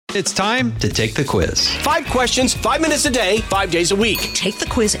It's time to take the quiz. 5 questions, 5 minutes a day, 5 days a week. Take the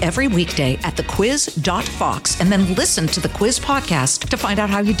quiz every weekday at thequiz.fox and then listen to the quiz podcast to find out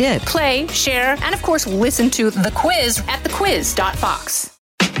how you did. Play, share, and of course, listen to the quiz at thequiz.fox.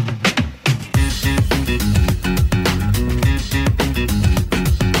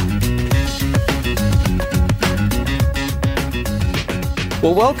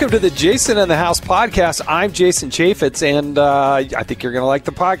 Well, welcome to the Jason in the House podcast. I'm Jason Chaffetz, and I think you're going to like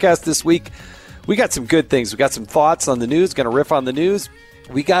the podcast this week. We got some good things. We got some thoughts on the news, going to riff on the news.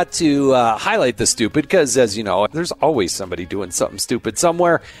 We got to highlight the stupid because, as you know, there's always somebody doing something stupid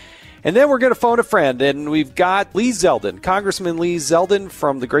somewhere. And then we're going to phone a friend, and we've got Lee Zeldin, Congressman Lee Zeldin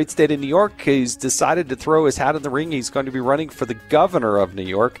from the great state of New York. He's decided to throw his hat in the ring. He's going to be running for the governor of New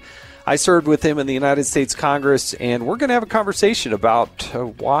York. I served with him in the United States Congress, and we're going to have a conversation about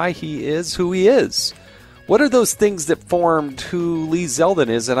why he is who he is. What are those things that formed who Lee Zeldin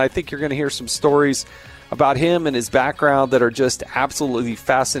is? And I think you're going to hear some stories about him and his background that are just absolutely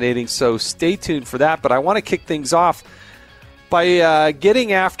fascinating. So stay tuned for that. But I want to kick things off by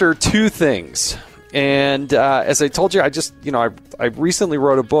getting after two things. And as I told you, I recently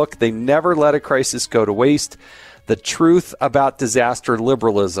wrote a book, They Never Let a Crisis Go to Waste. The Truth About Disaster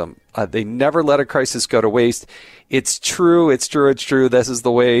Liberalism. They never let a crisis go to waste. It's true. It's true. This is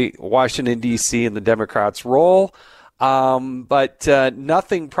the way Washington, D.C. and the Democrats roll. But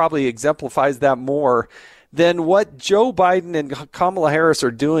nothing probably exemplifies that more than what Joe Biden and Kamala Harris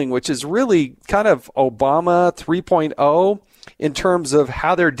are doing, which is really kind of Obama 3.0 in terms of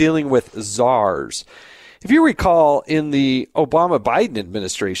how they're dealing with czars. If you recall, in the Obama-Biden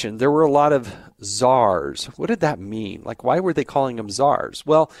administration, there were a lot of czars. What did that mean? Like, why were they calling them czars?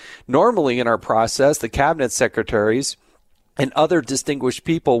 Well, normally in our process, the cabinet secretaries and other distinguished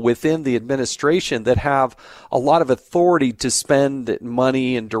people within the administration that have a lot of authority to spend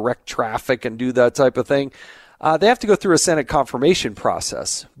money and direct traffic and do that type of thing, they have to go through a Senate confirmation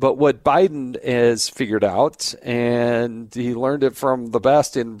process. But what Biden has figured out, and he learned it from the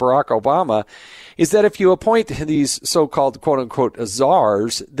best in Barack Obama, is that if you appoint these so-called quote-unquote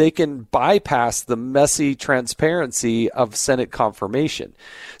czars, they can bypass the messy transparency of Senate confirmation.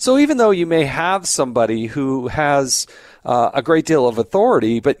 So even though you may have somebody who has a great deal of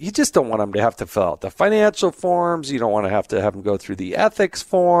authority, but you just don't want them to have to fill out the financial forms. You don't want to have them go through the ethics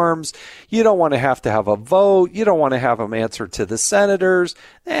forms. You don't want to have a vote. You don't want to have them answer to the senators.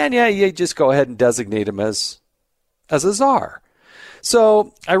 And you just go ahead and designate them as a czar.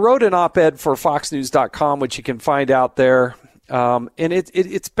 So I wrote an op-ed for FoxNews.com, which you can find out there. And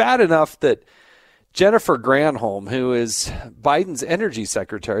it's bad enough that Jennifer Granholm, who is Biden's energy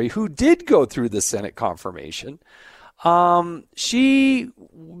secretary, who did go through the Senate confirmation, she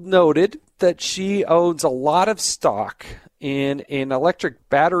noted that she owns a lot of stock in an electric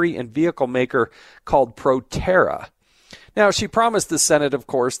battery and vehicle maker called Proterra. Now, she promised the Senate, of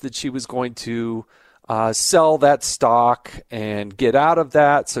course, that she was going to sell that stock and get out of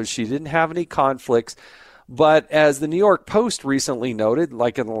that, so she didn't have any conflicts. But as the New York Post recently noted,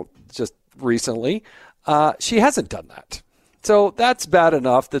 just recently, she hasn't done that. So that's bad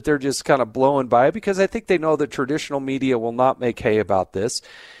enough that they're just kind of blowing by it, because I think they know that traditional media will not make hay about this.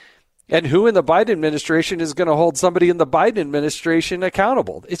 And who in the Biden administration is going to hold somebody in the Biden administration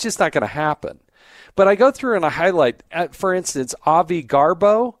accountable? It's just not going to happen. But I go through and I highlight, for instance, Avi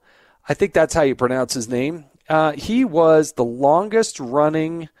Garbo. I think that's how you pronounce his name. He was the longest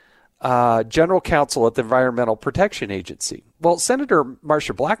running general counsel at the Environmental Protection Agency. Well, Senator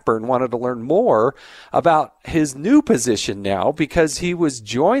Marsha Blackburn wanted to learn more about his new position now, because he was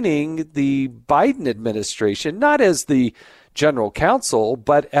joining the Biden administration, not as the general counsel,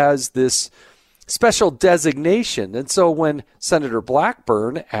 but as this special designation. And so when Senator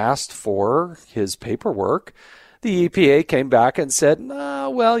Blackburn asked for his paperwork, the EPA came back and said,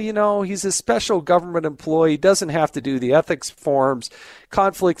 he's a special government employee, doesn't have to do the ethics forms.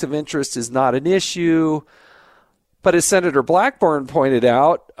 Conflict of interest is not an issue. But as Senator Blackburn pointed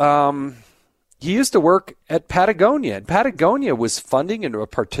out, he used to work at Patagonia, and Patagonia was funding and a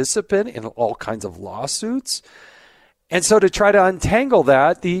participant in all kinds of lawsuits. And so to try to untangle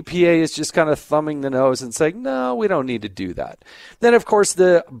that, the EPA is just kind of thumbing the nose and saying, no, we don't need to do that. Then, of course,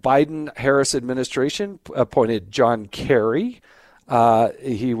 the Biden-Harris administration appointed John Kerry.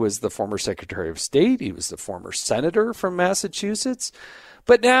 He was the former Secretary of State. He was the former senator from Massachusetts.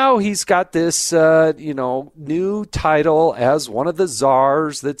 But now he's got this, new title as one of the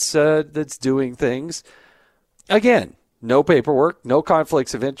czars that's doing things. Again, no paperwork, no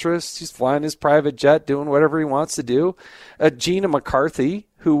conflicts of interest. He's flying his private jet, doing whatever he wants to do. Gina McCarthy,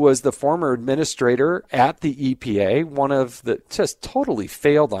 who was the former administrator at the EPA, one of the just totally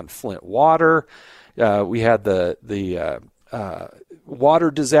failed on Flint water. We had the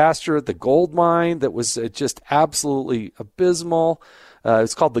water disaster at the gold mine that was just absolutely abysmal.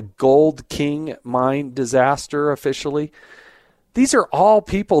 It's called the Gold King mine disaster officially. These are all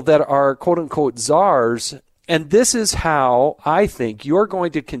people that are quote-unquote czars, and this is how I think you're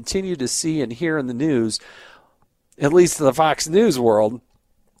going to continue to see and hear in the news, at least in the Fox News world,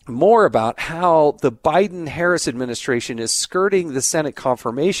 more about how the Biden-Harris administration is skirting the Senate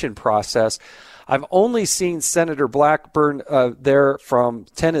confirmation process. I've only seen Senator Blackburn there from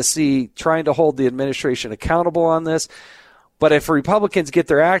Tennessee trying to hold the administration accountable on this. But if Republicans get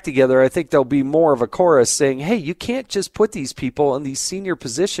their act together, I think there'll be more of a chorus saying, hey, you can't just put these people in these senior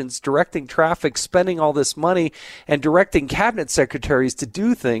positions directing traffic, spending all this money, and directing cabinet secretaries to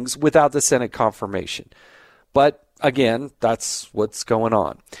do things without the Senate confirmation. But again, that's what's going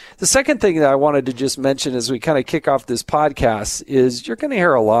on. The second thing that I wanted to just mention as we kind of kick off this podcast is you're going to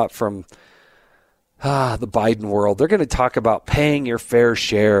hear a lot from the Biden world. They're going to talk about paying your fair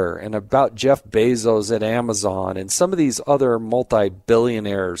share and about Jeff Bezos at Amazon and some of these other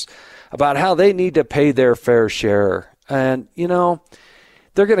multi-billionaires about how they need to pay their fair share. And, you know,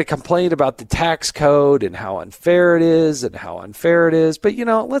 they're going to complain about the tax code and how unfair it is and how unfair it is. But, you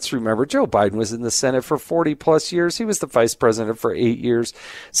know, let's remember Joe Biden was in the Senate for 40 plus years. He was the vice president for 8 years.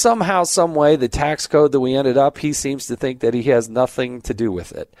 Somehow, some way, the tax code that we ended up, he seems to think that he has nothing to do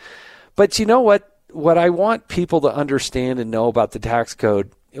with it. But you know what? What I want people to understand and know about the tax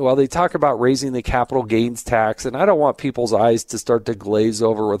code, well, they talk about raising the capital gains tax, and I don't want people's eyes to start to glaze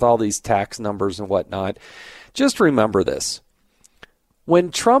over with all these tax numbers and whatnot. Just remember this.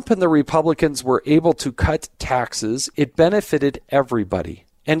 When Trump and the Republicans were able to cut taxes, it benefited everybody.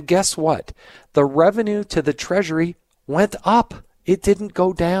 And guess what? The revenue to the Treasury went up. It didn't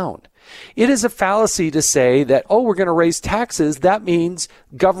go down. It is a fallacy to say that, oh, we're going to raise taxes. That means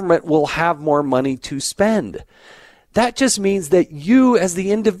government will have more money to spend. That just means that you as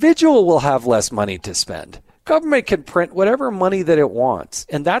the individual will have less money to spend. Government can print whatever money that it wants.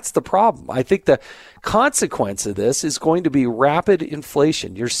 And that's the problem. I think the consequence of this is going to be rapid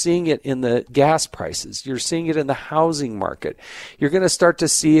inflation. You're seeing it in the gas prices. You're seeing it in the housing market. You're going to start to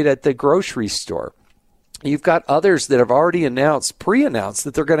see it at the grocery store. You've got others that have already pre-announced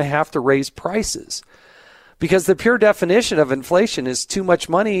that they're going to have to raise prices because the pure definition of inflation is too much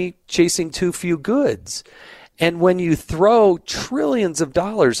money chasing too few goods. And when you throw trillions of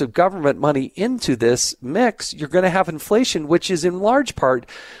dollars of government money into this mix, you're going to have inflation, which is in large part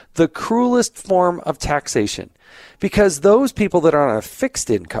the cruelest form of taxation. Because those people that are on a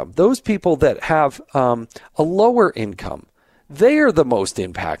fixed income, those people that have a lower income, they are the most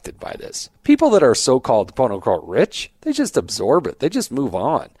impacted by this. People that are so-called, quote-unquote, rich, they just absorb it. They just move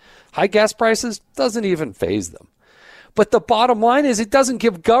on. High gas prices doesn't even faze them. But the bottom line is it doesn't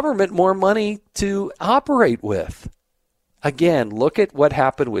give government more money to operate with. Again, look at what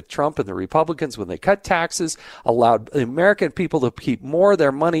happened with Trump and the Republicans when they cut taxes, allowed the American people to keep more of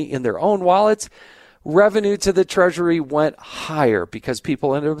their money in their own wallets. Revenue to the Treasury went higher because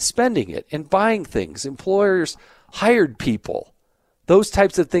people ended up spending it and buying things. Employers hired people. Those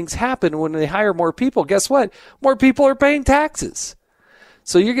types of things happen when they hire more people. Guess what? More people are paying taxes.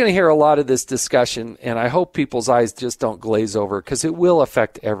 So you're going to hear a lot of this discussion, and I hope people's eyes just don't glaze over because it will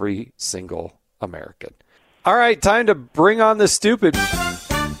affect every single American. All right, time to bring on the stupid.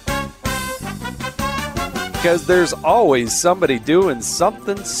 Because there's always somebody doing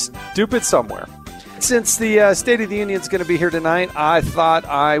something stupid somewhere. Since the State of the Union is going to be here tonight, I thought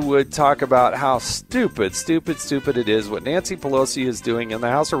I would talk about how stupid it is what Nancy Pelosi is doing in the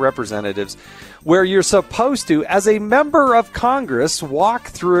House of Representatives, where you're supposed to, as a member of Congress, walk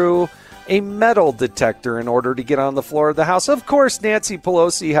through a metal detector in order to get on the floor of the House. Of course, Nancy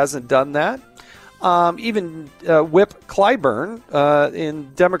Pelosi hasn't done that. Even Whip Clyburn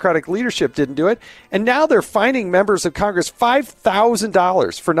in Democratic leadership didn't do it. And now they're fining members of Congress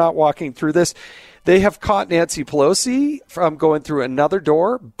 $5,000 for not walking through this. They have caught Nancy Pelosi from going through another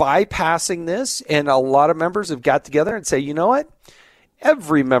door, bypassing this, and a lot of members have got together and say, you know what?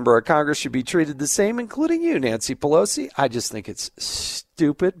 Every member of Congress should be treated the same, including you, Nancy Pelosi. I just think it's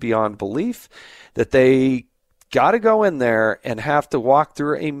stupid beyond belief that they got to go in there and have to walk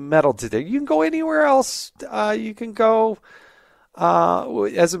through a metal detector. You can go anywhere else. You can go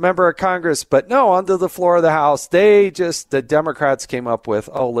as a member of Congress, but no, onto the floor of the House. The Democrats came up with,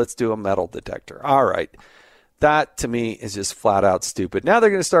 let's do a metal detector. All right. That, to me, is just flat out stupid. Now they're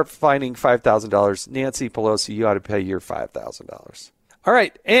going to start fining $5,000. Nancy Pelosi, you ought to pay your $5,000. All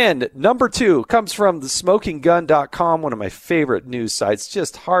right, and number 2 comes from thesmokinggun.com, one of my favorite news sites,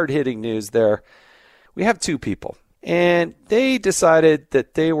 just hard-hitting news there. We have 2 people, and they decided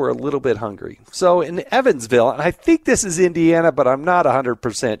that they were a little bit hungry. So in Evansville, and I think this is Indiana, but I'm not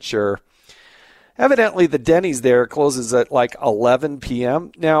 100% sure, evidently the Denny's there closes at like 11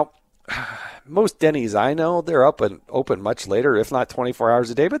 p.m. Now, most Denny's I know, they're open much later, if not 24 hours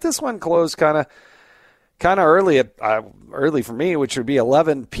a day, but this one closed kind of early for me, which would be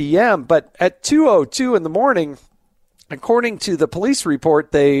 11 p.m. But at 2:02 in the morning, according to the police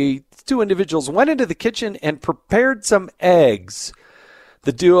report, 2 individuals went into the kitchen and prepared some eggs.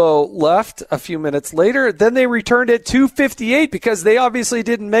 The duo left a few minutes later. Then they returned at 2:58 because they obviously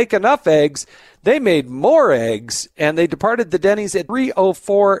didn't make enough eggs. They made more eggs, and they departed the Denny's at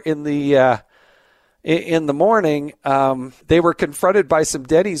 3:04 in the morning. They were confronted by some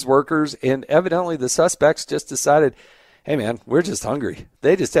Denny's workers, and evidently the suspects just decided, hey, man, we're just hungry.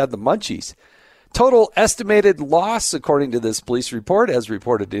 They just had the munchies. Total estimated loss, according to this police report, as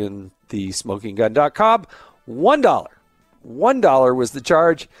reported in the smokinggun.com, $1. $1 was the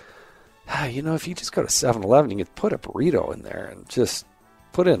charge. If you just go to 7-Eleven, you can put a burrito in there and just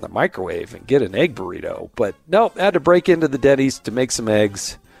put it in the microwave and get an egg burrito. But nope, had to break into the Denny's to make some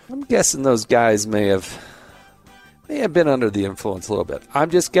eggs. I'm guessing those guys may have been under the influence a little bit. I'm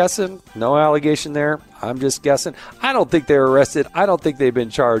just guessing. No allegation there. I'm just guessing. I don't think they were arrested. I don't think they've been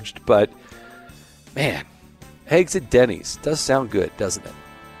charged. But, man, eggs at Denny's does sound good, doesn't it?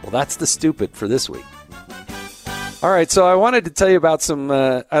 Well, that's the stupid for this week. All right, so I wanted to tell you about some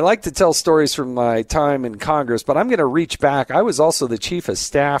I like to tell stories from my time in Congress, but I'm going to reach back. I was also the chief of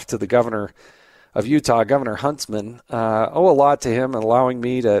staff to the governor of Utah, Governor Huntsman. Owe a lot to him in allowing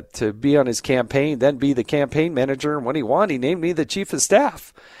me to be on his campaign, then be the campaign manager. And when he won, he named me the chief of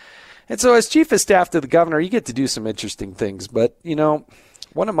staff. And so as chief of staff to the governor, you get to do some interesting things. But,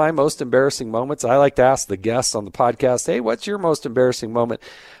 one of my most embarrassing moments, I like to ask the guests on the podcast, hey, what's your most embarrassing moment?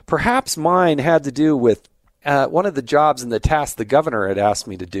 Perhaps mine had to do with one of the jobs and the tasks the governor had asked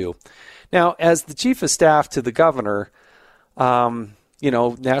me to do. Now, as the chief of staff to the governor,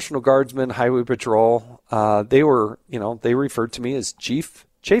 National Guardsmen, Highway Patrol, they referred to me as Chief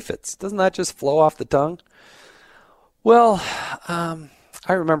Chaffetz. Doesn't that just flow off the tongue? Well,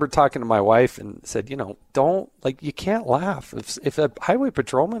 I remember talking to my wife and said, you can't laugh. If a Highway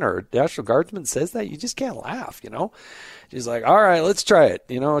Patrolman or a National Guardsman says that, you just can't laugh, She's like, all right, let's try it.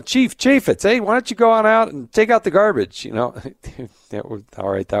 Chief Chaffetz, hey, why don't you go on out and take out the garbage? All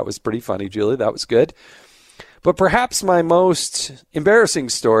right, that was pretty funny, Julie. That was good. But perhaps my most embarrassing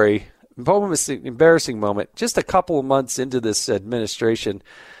moment, just a couple of months into this administration,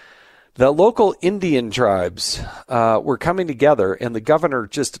 the local Indian tribes were coming together, and the governor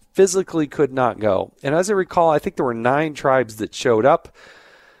just physically could not go. And as I recall, I think there were 9 tribes that showed up,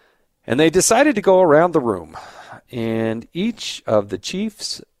 and they decided to go around the room. And each of the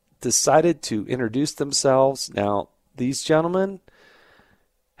chiefs decided to introduce themselves. Now, these gentlemen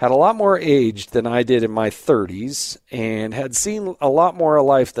had a lot more age than I did in my 30s and had seen a lot more of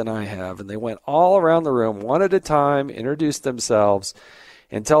life than I have. And they went all around the room one at a time, introduced themselves,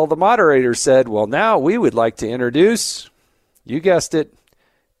 until the moderator said, well, now we would like to introduce, you guessed it,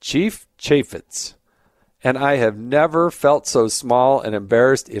 Chief Chaffetz. And I have never felt so small and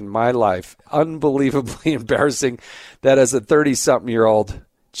embarrassed in my life. Unbelievably embarrassing that as a 30-something-year-old,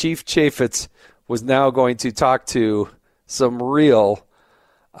 Chief Chaffetz was now going to talk to some real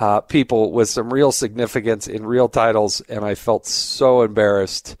people with some real significance in real titles, and I felt so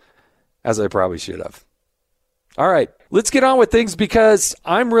embarrassed, as I probably should have. All right, let's get on with things because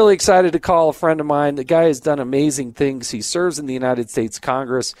I'm really excited to call a friend of mine. The guy has done amazing things. He serves in the United States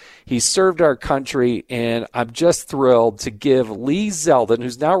Congress. He served our country, and I'm just thrilled to give Lee Zeldin,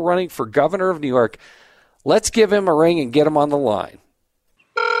 who's now running for governor of New York, let's give him a ring and get him on the line.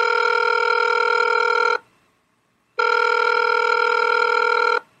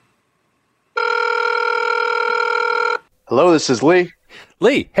 Hello, this is Lee.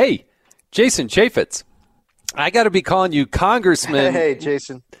 Lee, hey, Jason Chaffetz. I got to be calling you Congressman. Hey,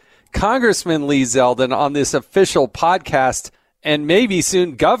 Jason. Congressman Lee Zeldin on this official podcast, and maybe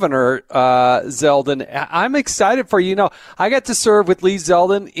soon Governor Zeldin. I'm excited for you. I got to serve with Lee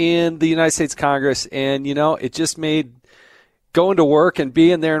Zeldin in the United States Congress, and, it just made going to work and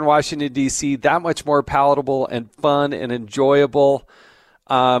being there in Washington, D.C. that much more palatable and fun and enjoyable.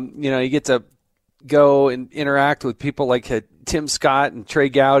 You get to go and interact with people like Tim Scott and Trey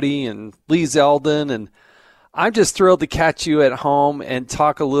Gowdy and Lee Zeldin, and I'm just thrilled to catch you at home and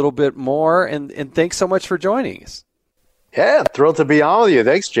talk a little bit more, and thanks so much for joining us. Yeah, I'm thrilled to be on with you.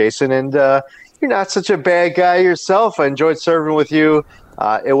 Thanks, Jason. And you're not such a bad guy yourself. I enjoyed serving with you.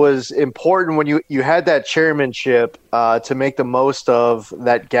 It was important when you had that chairmanship to make the most of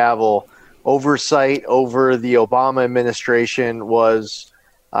that gavel. Oversight over the Obama administration was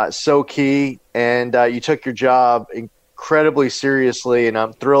so key, and you took your job incredibly seriously, and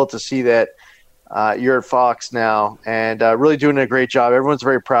I'm thrilled to see that you're at Fox now and really doing a great job. Everyone's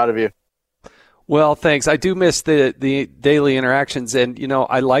very proud of you. Well, thanks. I do miss the daily interactions, and,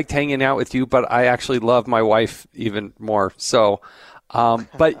 I liked hanging out with you, but I actually love my wife even more. So,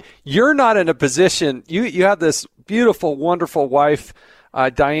 but you're not in a position, you have this beautiful, wonderful wife,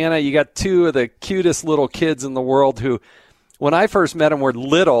 Diana. You got two of the cutest little kids in the world who, when I first met them, were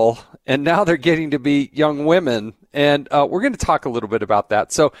little, and now they're getting to be young women. And we're going to talk a little bit about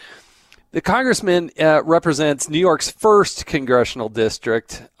that. So the congressman represents New York's 1st congressional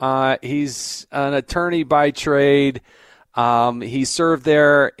district. He's an attorney by trade. He served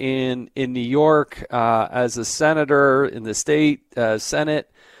there in New York as a senator in the state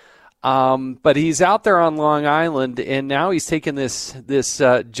Senate. But he's out there on Long Island, and now he's taken this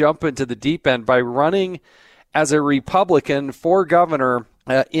jump into the deep end by running as a Republican for governor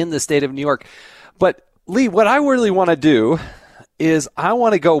in the state of New York. But, Lee, what I really want to do is I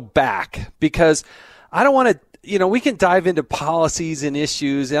want to go back, because I don't want to, we can dive into policies and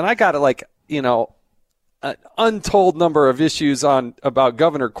issues, and I got an untold number of issues about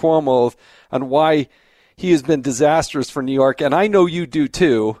Governor Cuomo and why he has been disastrous for New York, and I know you do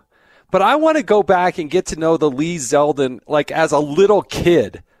too. But I want to go back and get to know the Lee Zeldin, like as a little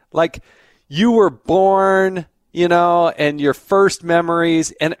kid, like you were born, and your first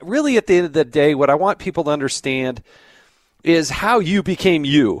memories. And really at the end of the day, what I want people to understand is how you became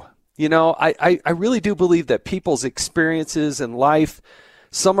you. I really do believe that people's experiences in life,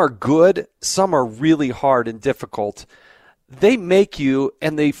 some are good, some are really hard and difficult. They make you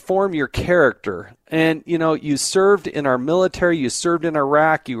and they form your character. And, you served in our military, you served in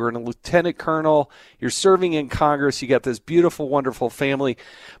Iraq, you were a lieutenant colonel, you're serving in Congress, you got this beautiful, wonderful family.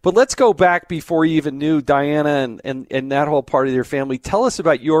 But let's go back before you even knew Diana and that whole part of your family. Tell us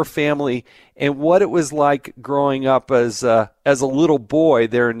about your family and what it was like growing up as a little boy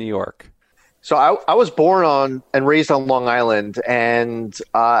there in New York. So I was born on and raised on Long Island, and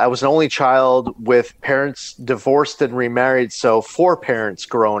I was an only child with parents divorced and remarried, so 4 parents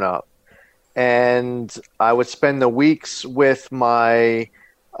growing up. And I would spend the weeks with my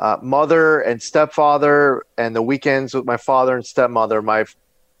mother and stepfather, and the weekends with my father and stepmother. My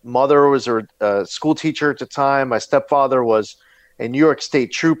mother was a school teacher at the time. My stepfather was a New York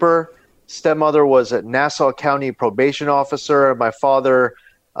State trooper. Stepmother was a Nassau County probation officer. My father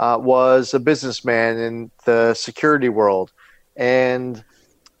was a businessman in the security world. And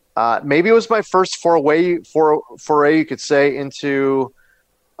maybe it was my first foray, you could say, into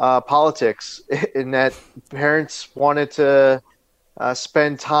politics, in that parents wanted to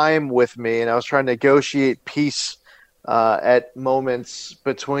spend time with me, and I was trying to negotiate peace at moments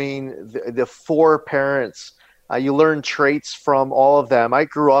between the 4 parents. You learn traits from all of them. I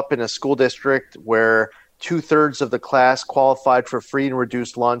grew up in a school district where 2/3 of the class qualified for free and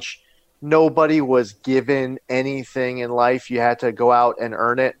reduced lunch. Nobody was given anything in life. You had to go out and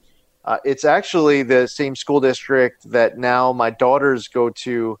earn it. It's actually the same school district that now my daughters go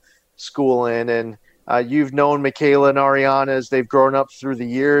to school in. And you've known Michaela and Ariana as they've grown up through the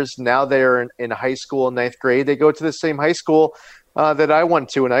years. Now they're in high school in 9th grade. They go to the same high school that I went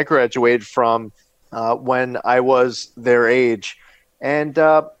to and I graduated from when I was their age. And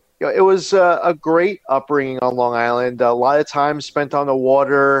it was a great upbringing on Long Island. A lot of time spent on the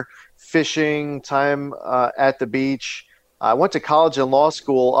water, fishing, time at the beach. I went to college and law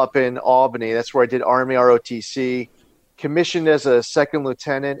school up in Albany. That's where I did Army ROTC. Commissioned as a 2nd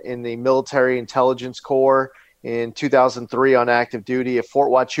lieutenant in the Military Intelligence Corps in 2003 on active duty at Fort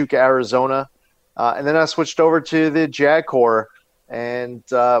Huachuca, Arizona. And then I switched over to the JAG Corps and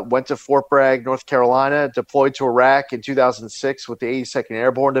went to Fort Bragg, North Carolina, deployed to Iraq in 2006 with the 82nd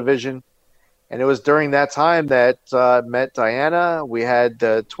Airborne Division. And it was during that time that I met Diana. We had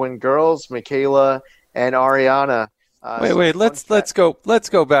twin girls, Michaela and Ariana. Wait. Let's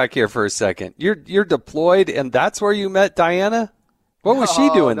go back here for a second. You're deployed, and that's where you met Diana? What was she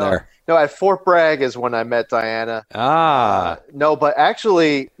doing there? No, at Fort Bragg is when I met Diana. No, but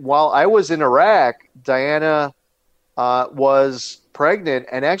actually, while I was in Iraq, Diana was pregnant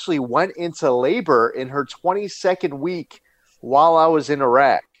and actually went into labor in her 22nd week while I was in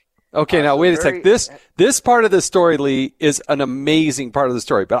Iraq. Okay, now wait a sec. This part of the story, Lee, is an amazing part of the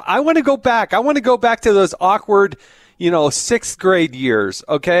story. But I want to go back. I want to go back to those awkward, 6th grade years,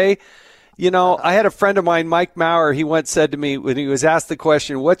 okay? I had a friend of mine, Mike Maurer, he once said to me when he was asked the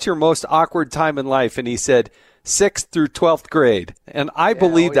question, what's your most awkward time in life? And he said, 6th through 12th grade. And I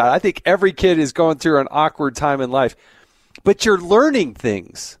believe that. I think every kid is going through an awkward time in life. But you're learning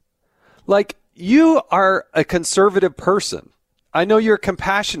things. Like, you are a conservative person. I know you're a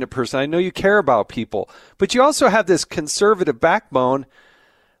compassionate person. I know you care about people. But you also have this conservative backbone.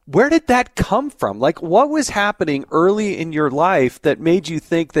 Where did that come from? Like, what was happening early in your life that made you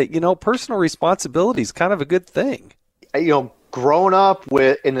think that, personal responsibility is kind of a good thing? Growing up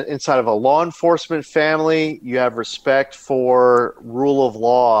inside of a law enforcement family, you have respect for rule of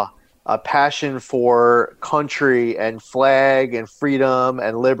law, a passion for country and flag and freedom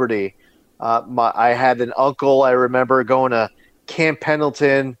and liberty. I had an uncle, I remember going to Camp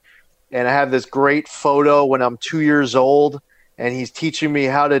Pendleton, and I have this great photo when I'm 2 years old. And he's teaching me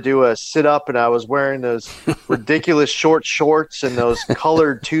how to do a sit-up, and I was wearing those ridiculous short shorts and those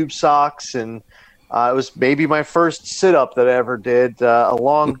colored tube socks. And it was maybe my first sit-up that I ever did. A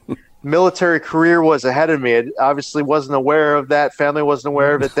long military career was ahead of me. I obviously wasn't aware of that. Family wasn't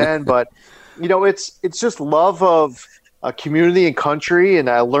aware of it then. But, it's just love of community and country. And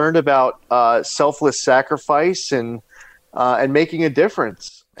I learned about selfless sacrifice and making a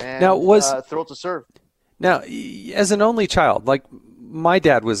difference. And thrilled to serve. Now, as an only child, like my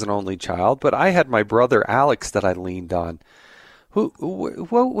dad was an only child, but I had my brother Alex that I leaned on.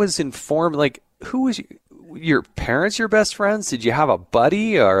 What was informed? Like, who was your parents? Your best friends? Did you have a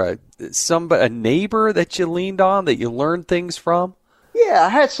buddy or a neighbor that you leaned on that you learned things from? Yeah, I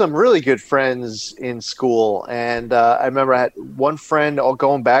had some really good friends in school, and I remember I had one friend all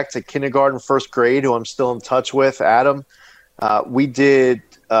going back to kindergarten, first grade, who I'm still in touch with, Adam. We did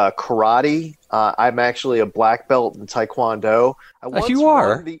karate. I'm actually a black belt in Taekwondo. You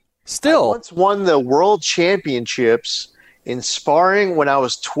are? Still? I once won the world championships in sparring when I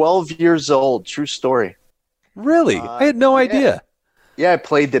was 12 years old. True story. Really? I had no idea. Yeah, I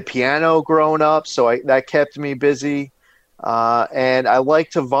played the piano growing up, so that kept me busy. And I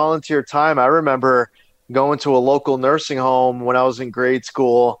like to volunteer time. I remember going to a local nursing home when I was in grade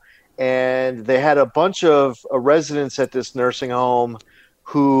school, and they had a bunch of residents at this nursing home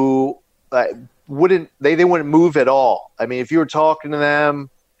who wouldn't move at all. I mean, if you were talking to them,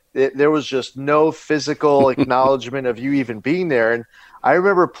 there was just no physical acknowledgement of you even being there. And I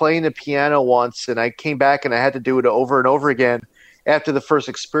remember playing the piano once, and I came back and I had to do it over and over again after the first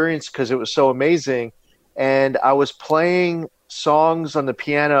experience because it was so amazing. And I was playing songs on the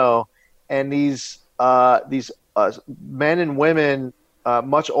piano, and these men and women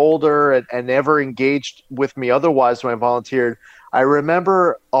much older and never engaged with me otherwise when I volunteered, I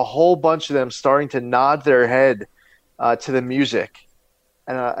remember a whole bunch of them starting to nod their head to the music.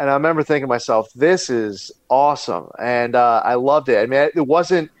 And I remember thinking to myself, this is awesome. And I loved it. I mean, it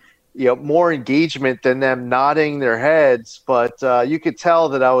wasn't more engagement than them nodding their heads, but you could tell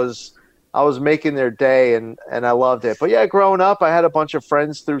that I was making their day, and I loved it. But yeah, growing up, I had a bunch of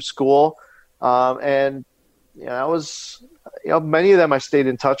friends through school, and I was, many of them I stayed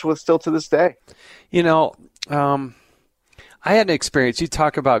in touch with still to this day. I had an experience. You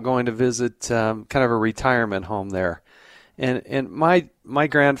talk about going to visit kind of a retirement home there. And my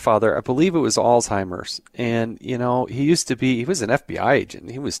grandfather, I believe it was Alzheimer's. And, he was an FBI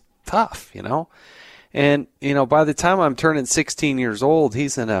agent. He was tough, And, by the time I'm turning 16 years old,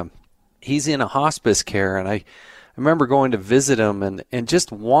 he's in a hospice care. And I remember going to visit him and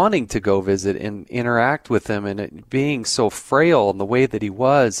just wanting to go visit and interact with him and it being so frail in the way that he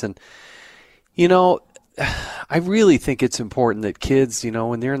was. And, I really think it's important that kids,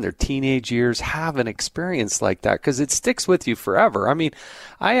 when they're in their teenage years, have an experience like that because it sticks with you forever. I mean,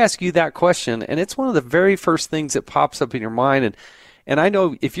 I ask you that question, and it's one of the very first things that pops up in your mind. And I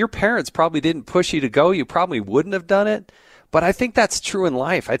know if your parents probably didn't push you to go, you probably wouldn't have done it. But I think that's true in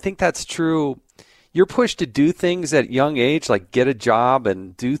life. I think that's true. You're pushed to do things at a young age, like get a job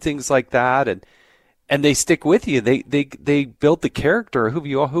and do things like that, and they stick with you. They build the character of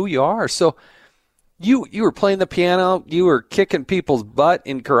who you are. So you were playing the piano, you were kicking people's butt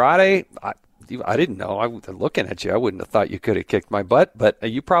in karate. I didn't know. I was looking at you. I wouldn't have thought you could have kicked my butt, but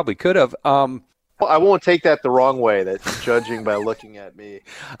you probably could have. Well, I won't take that the wrong way. That's judging by looking at me.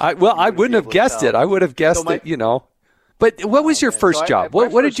 I wouldn't have guessed it. I would have guessed it. But what was your first job?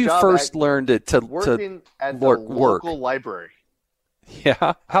 What did you first learn to working at the work? Local library?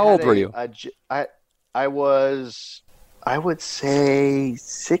 Yeah. How old were you? I was, I would say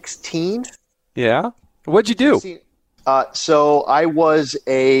 16. Yeah. What'd you do? 16. So I was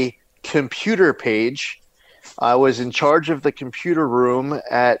a computer page. I was in charge of the computer room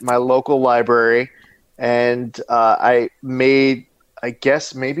at my local library, and I made, I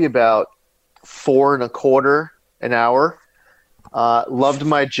guess, maybe about $4.25 an hour. Loved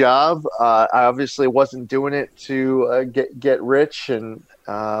my job. I obviously wasn't doing it to get rich and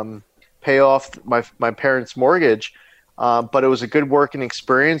pay off my parents' mortgage, but it was a good working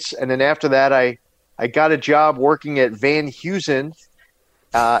experience. And then after that, I got a job working at Van Heusen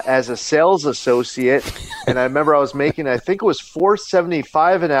as a sales associate, and I remember I was making, I think it was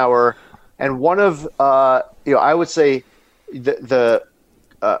 $4.75 an hour. And one of I would say the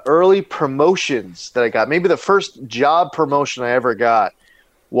early promotions that I got, maybe the first job promotion I ever got,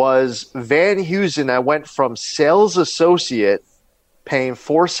 was Van Heusen. I went from sales associate, paying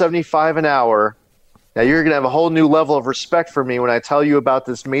 $4.75 an hour. Now you're going to have a whole new level of respect for me when I tell you about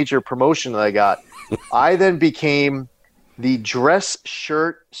this major promotion that I got. I then became the dress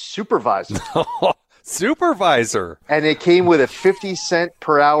shirt supervisor. Supervisor. And it came with a 50-cent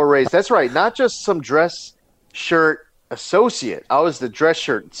per hour raise. That's right. Not just some dress shirt associate. I was the dress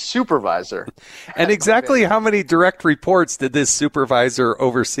shirt supervisor. And exactly how many direct reports did this supervisor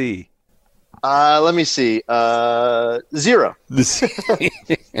oversee? Let me see. 0.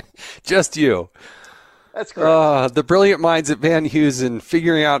 Just you. That's correct. The brilliant minds at Van Heusen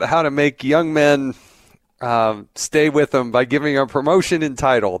figuring out how to make young men stay with them by giving them a promotion and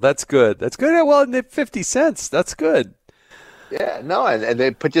title. That's good. That's good. Well, 50 cents. That's good. Yeah, no, and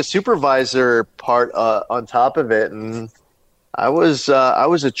they put the supervisor part on top of it, and I was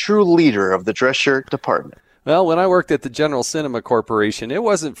a true leader of the dress shirt department. Well, when I worked at the General Cinema Corporation, it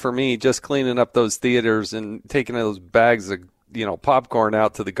wasn't for me just cleaning up those theaters and taking those bags of popcorn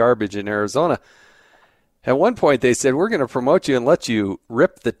out to the garbage in Arizona. At one point, they said, we're going to promote you and let you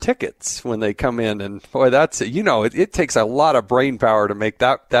rip the tickets when they come in. And, boy, that's it takes a lot of brain power to make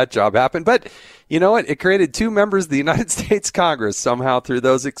that job happen. But you know what? It created 2 members of the United States Congress somehow through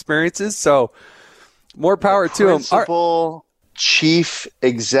those experiences. So more power to them. Principal chief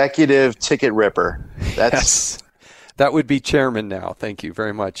executive ticket ripper. Yes. That would be chairman now. Thank you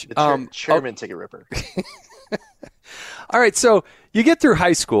very much. Chairman ticket ripper. All right. So you get through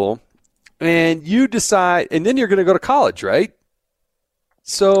high school. And you decide, and then you're going to go to college, right?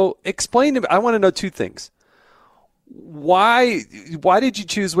 So explain to me, I want to know 2 things. Why did you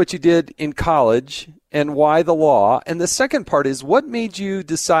choose what you did in college, and why the law? And the second part is, what made you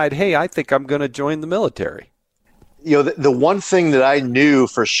decide, hey, I think I'm going to join the military? The one thing that I knew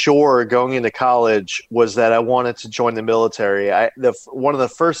for sure going into college was that I wanted to join the military. One of the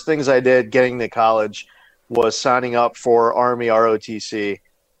first things I did getting to college was signing up for Army ROTC.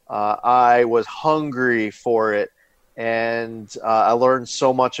 I was hungry for it, and I learned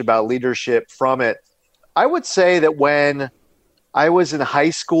so much about leadership from it. I would say that when I was in high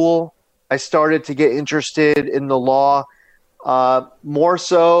school, I started to get interested in the law, more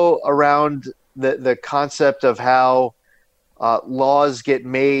so around the concept of how laws get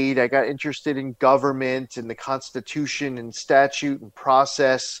made. I got interested in government and the Constitution and statute and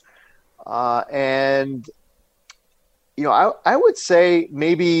process, and I would say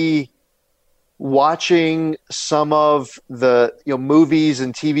maybe watching some of the movies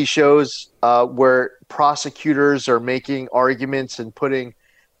and TV shows where prosecutors are making arguments and putting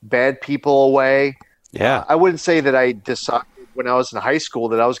bad people away. Yeah, I wouldn't say that I decided when I was in high school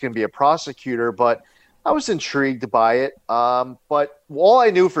that I was going to be a prosecutor, but I was intrigued by it. But all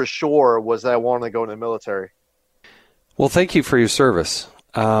I knew for sure was that I wanted to go in the military. Well, thank you for your service.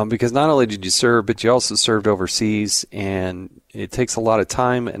 Because not only did you serve, but you also served overseas, and it takes a lot of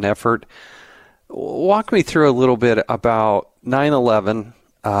time and effort. Walk me through a little bit about 9/11.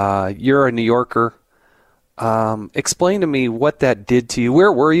 You're a New Yorker. Explain to me what that did to you.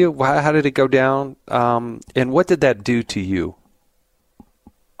 Where were you? How did it go down? And what did that do to you?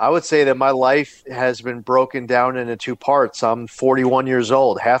 I would say that my life has been broken down into 2 parts. I'm 41 years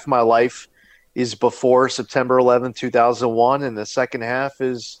old. Half my life is before September 11, 2001, and the second half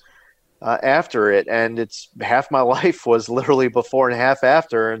is after it. And it's half my life was literally before and half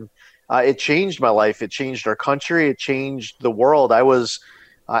after. And it changed my life. It changed our country. It changed the world. I was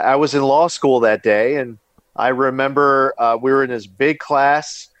in law school that day, and I remember we were in this big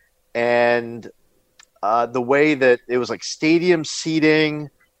class, and the way that it was like stadium seating,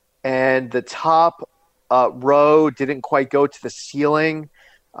 and the top row didn't quite go to the ceiling.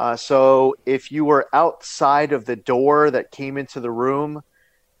 So if you were outside of the door that came into the room,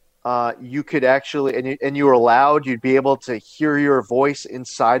 you could actually, and you were allowed, you'd be able to hear your voice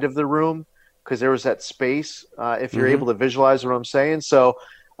inside of the room because there was that space, if you're able to visualize what I'm saying. So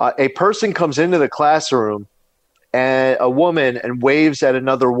a person comes into the classroom, and a woman, and waves at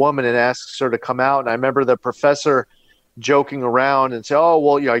another woman and asks her to come out. And I remember the professor joking around and say, oh,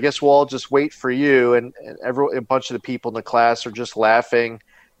 well, I guess we'll all just wait for you. And a bunch of the people in the class are just laughing.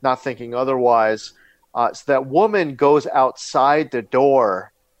 not thinking otherwise. So that woman goes outside the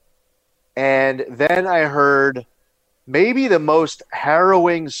door, and then I heard maybe the most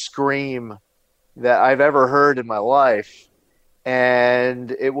harrowing scream that I've ever heard in my life.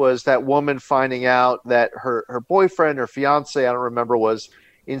 And it was that woman finding out that her boyfriend or fiance, I don't remember, was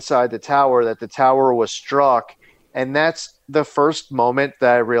inside the tower, that the tower was struck. And that's the first moment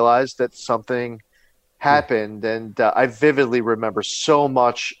that I realized that something happened. And I vividly remember so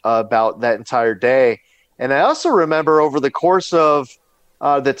much about that entire day. And I also remember over the course of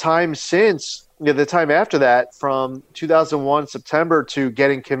the time since, the time after that, from 2001 September to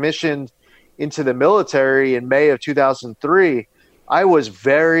getting commissioned into the military in May of 2003, I was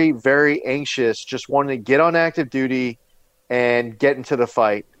very, very anxious, just wanting to get on active duty and get into the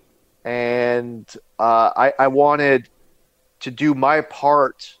fight. And I wanted to do my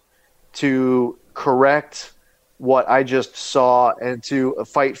part to correct what I just saw and to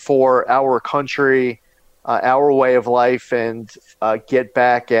fight for our country, our way of life, and get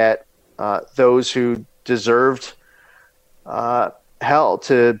back at those who deserved hell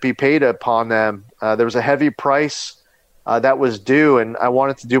to be paid upon them. There was a heavy price that was due, and I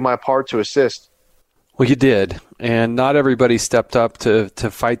wanted to do my part to assist. Well, you did, and not everybody stepped up to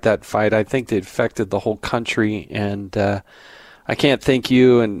fight that fight. I think it affected the whole country, and I can't thank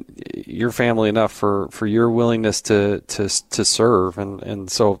you and your family enough for your willingness to serve, and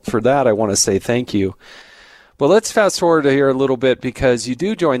so for that I want to say thank you. Well, let's fast forward here a little bit, because you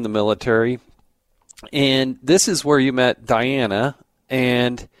do join the military, and this is where you met Diana,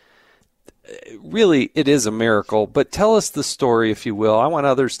 and really, it is a miracle, but tell us the story, if you will. I want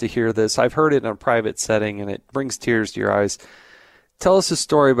others to hear this. I've heard it in a private setting, and it brings tears to your eyes. Tell us a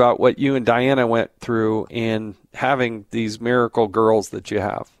story about what you and Diana went through in having these miracle girls that you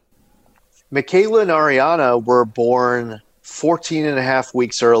have. Michaela and Ariana were born 14 and a half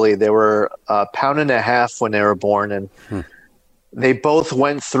weeks early. They were a pound and a half when they were born, and they both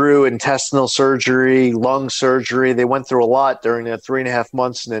went through intestinal surgery, lung surgery. They went through a lot during the 3.5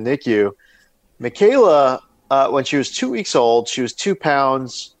 months in the NICU. Michaela, when she was 2 weeks old, she was 2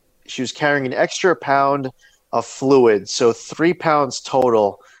 pounds. She was carrying an extra pound of fluid, so 3 pounds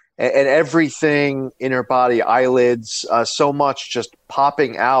total, and everything in her body, eyelids, so much just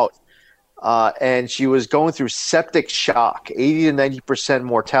popping out. And she was going through septic shock, 80 to 90%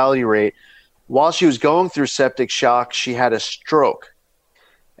 mortality rate. While she was going through septic shock, she had a stroke.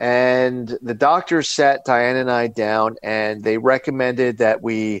 And the doctors sat Diana and I down, and they recommended that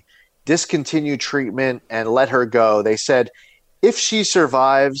we discontinue treatment and let her go. They said, if she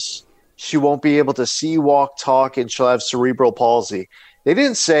survives, she won't be able to see, walk, talk, and she'll have cerebral palsy. They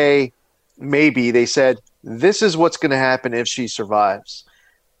didn't say maybe. They said, this is what's going to happen if she survives.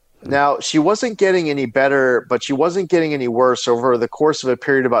 Now, she wasn't getting any better, but she wasn't getting any worse over the course of a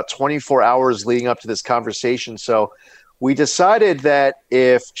period of about 24 hours leading up to this conversation. So we decided that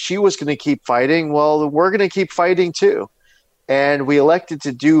if she was going to keep fighting, well, we're going to keep fighting too. And we elected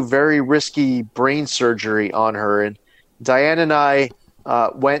to do very risky brain surgery on her. And Diane and I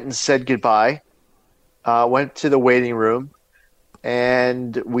went and said goodbye, went to the waiting room,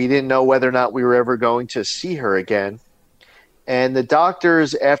 and we didn't know whether or not we were ever going to see her again. And the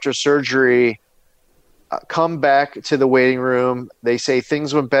doctors, after surgery, come back to the waiting room. They say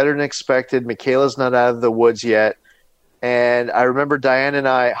things went better than expected. Michaela's not out of the woods yet. And I remember Diane and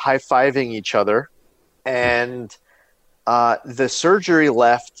I high-fiving each other. And the surgery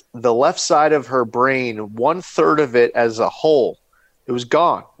left the left side of her brain, 1/3 of it as a whole. It was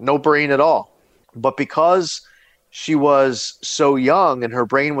gone. No brain at all. But because she was so young and her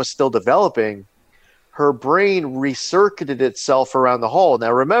brain was still developing, her brain recircuited itself around the hole.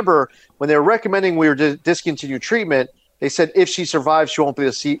 Now, remember, when they were recommending we were to discontinue treatment, they said if she survives, she won't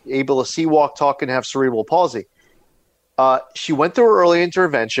be able to see, walk, talk, and have cerebral palsy. She went through early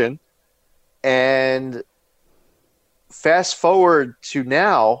intervention, and fast forward to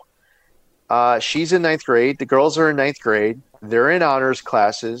now, she's in 9th grade. The girls are in 9th grade. They're in honors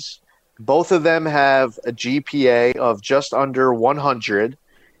classes. Both of them have a GPA of just under 100.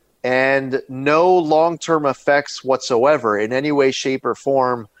 And no long-term effects whatsoever in any way, shape, or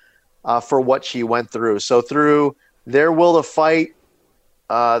form for what she went through. So through their will to fight,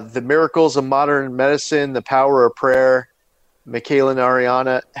 the miracles of modern medicine, the power of prayer, Michaela and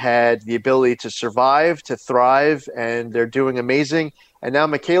Ariana had the ability to survive, to thrive, and they're doing amazing. And now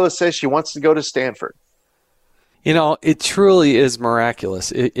Michaela says she wants to go to Stanford. You know, it truly is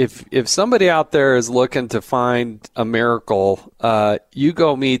miraculous. If somebody out there is looking to find a miracle, you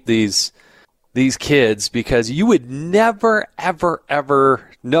go meet these kids, because you would never, ever, ever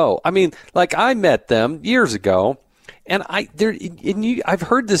know. I mean, like, I met them years ago, And I've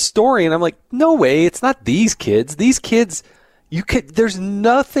heard this story, and I'm like, no way, it's not these kids. These kids, there's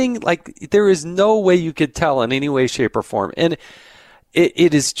nothing, like, there is no way you could tell in any way, shape, or form. And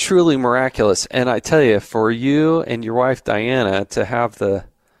it is truly miraculous. And I tell you, for you and your wife Diana to have the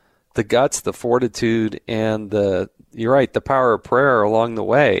guts, the fortitude, and you're right, the power of prayer along the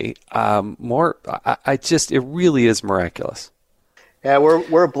way, it really is miraculous. Yeah,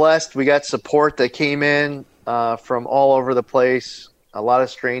 we're blessed. We got support that came in from all over the place. A lot of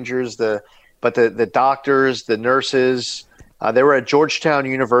strangers, but the doctors, the nurses, they were at Georgetown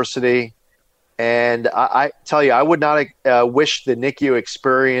University, and I tell you, I would not wish the NICU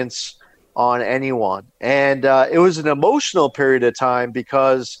experience on anyone. And it was an emotional period of time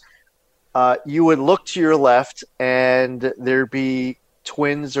because you would look to your left, and there'd be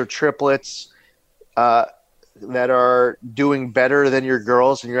twins or triplets that are doing better than your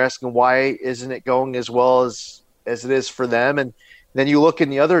girls, and you're asking, why isn't it going as well as it is for them? And then you look in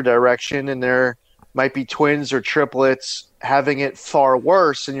the other direction, and there might be twins or triplets having it far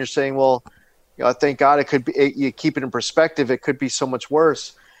worse, and you're saying, well, thank God it could be. You keep it in perspective, it could be so much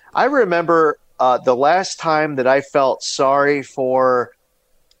worse. I remember the last time that I felt sorry for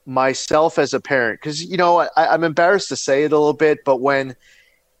myself as a parent, because I'm embarrassed to say it a little bit, but when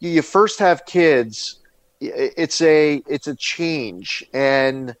you first have kids, it's a change,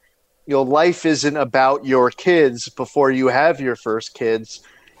 and life isn't about your kids before you have your first kids.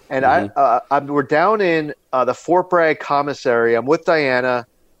 And we're down in the Fort Bragg commissary. I'm with Diana,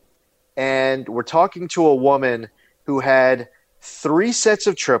 and we're talking to a woman who had 3 sets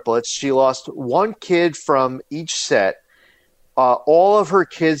of triplets. She lost 1 kid from each set. All of her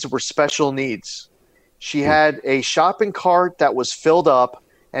kids were special needs. She had a shopping cart that was filled up,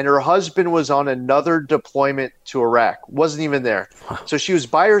 and her husband was on another deployment to Iraq, wasn't even there. So she was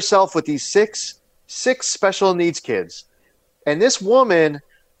by herself with these six special needs kids. And this woman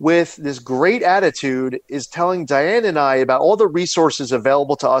with this great attitude is telling Diane and I about all the resources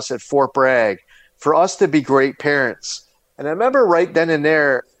available to us at Fort Bragg for us to be great parents. And I remember right then and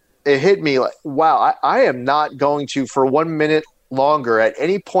there, it hit me like, wow, I am not going to, for 1 minute longer at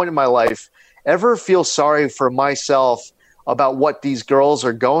any point in my life, ever feel sorry for myself about what these girls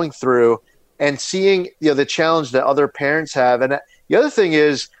are going through, and seeing the challenge that other parents have. And the other thing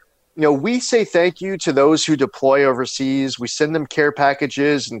is, we say thank you to those who deploy overseas. We send them care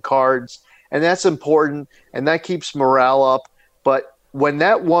packages and cards, and that's important, and that keeps morale up. But when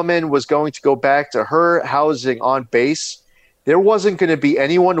that woman was going to go back to her housing on base, there wasn't going to be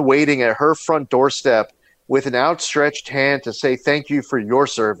anyone waiting at her front doorstep with an outstretched hand to say thank you for your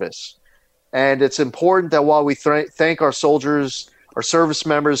service. And it's important that while we thank our soldiers, our service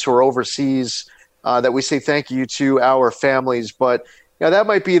members who are overseas, that we say thank you to our families. But that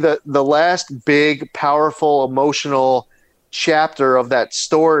might be the last big, powerful, emotional chapter of that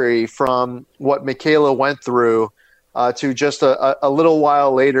story, from what Michaela went through to just a little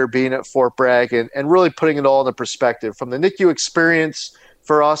while later being at Fort Bragg, and really putting it all into perspective, from the NICU experience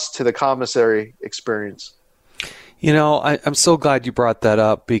for us to the commissary experience. I'm so glad you brought that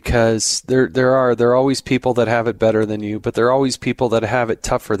up, because there are always people that have it better than you, but there are always people that have it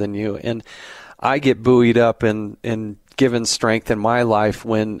tougher than you. And I get buoyed up and given strength in my life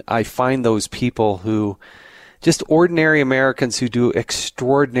when I find those people who, just ordinary Americans who do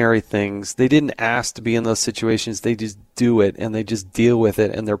extraordinary things. They didn't ask to be in those situations. They just do it, and they just deal with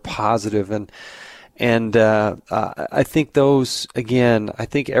it, and they're positive. And I think those, again, I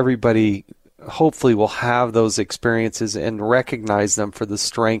think everybody hopefully will have those experiences and recognize them for the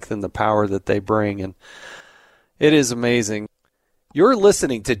strength and the power that they bring. And it is amazing. You're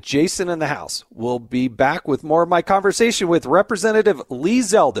listening to Jason in the House. We'll be back with more of my conversation with Representative Lee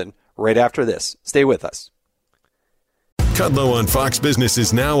Zeldin right after this. Stay with us. Kudlow on Fox Business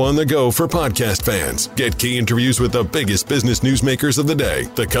is now on the go for podcast fans. Get key interviews with the biggest business newsmakers of the day.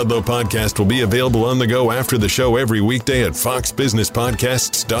 The Kudlow podcast will be available on the go after the show every weekday at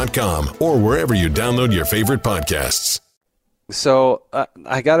foxbusinesspodcasts.com or wherever you download your favorite podcasts. So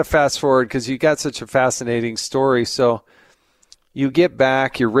I got to fast forward because you got such a fascinating story. So you get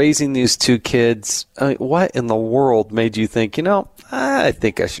back, you're raising these 2 kids. What in the world made you think, I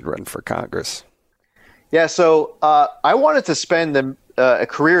think I should run for Congress? Yeah, so I wanted to spend a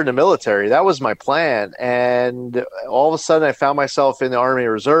career in the military. That was my plan. And all of a sudden, I found myself in the Army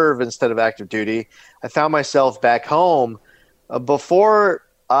Reserve instead of active duty. I found myself back home. Before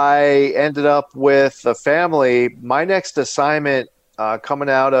I ended up with a family, my next assignment coming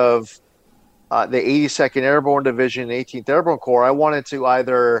out of the 82nd Airborne Division, 18th Airborne Corps, I wanted to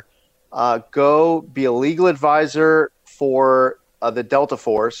either go be a legal advisor for the Delta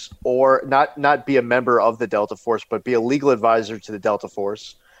Force, or not be a member of the Delta Force, but be a legal advisor to the Delta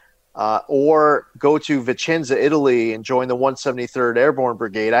Force, or go to Vicenza, Italy, and join the 173rd Airborne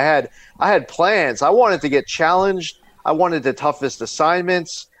Brigade. I had plans. I wanted to get challenged. I wanted the toughest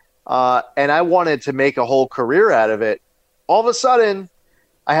assignments, and I wanted to make a whole career out of it. All of a sudden,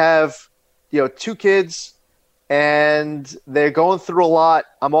 I have 2 kids, and they're going through a lot.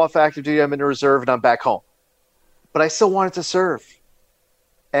 I'm off active duty. I'm in the reserve, and I'm back home. But I still wanted to serve.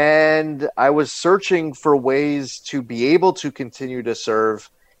 And I was searching for ways to be able to continue to serve.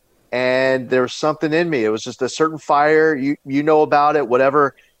 And there was something in me. It was just a certain fire. You know about it,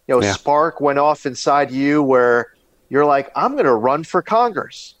 whatever, spark went off inside you where you're like, I'm going to run for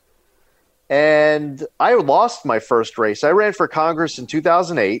Congress. And I lost my first race. I ran for Congress in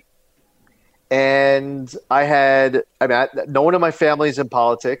 2008. And no one in my family's in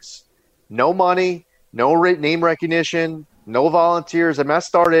politics, no money, no name recognition, no volunteers. I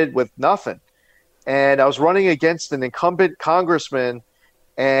started with nothing. And I was running against an incumbent congressman,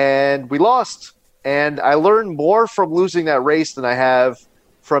 and we lost. And I learned more from losing that race than I have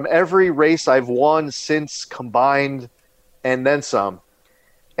from every race I've won since combined, and then some.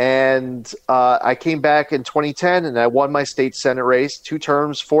 And I came back in 2010, and I won my state Senate race, 2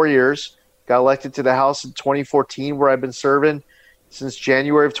 terms, 4 years. Got elected to the House in 2014, where I've been serving since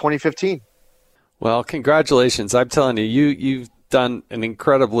January of 2015. Well, congratulations. I'm telling you, you've done an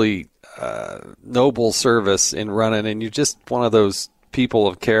incredibly noble service in running, and you're just one of those people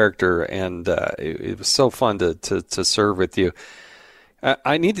of character, and it was so fun to serve with you.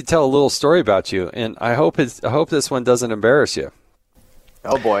 I need to tell a little story about you, and I hope this one doesn't embarrass you.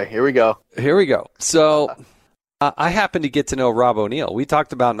 Oh, boy. Here we go. So I happen to get to know Rob O'Neill. We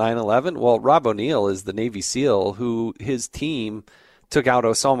talked about 9/11. Well, Rob O'Neill is the Navy SEAL who his team took out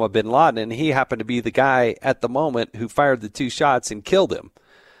Osama bin Laden, and he happened to be the guy at the moment who fired the 2 shots and killed him.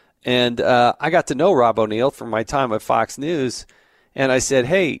 And I got to know Rob O'Neill from my time at Fox News, and I said,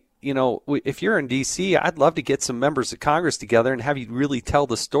 hey, if you're in D.C., I'd love to get some members of Congress together and have you really tell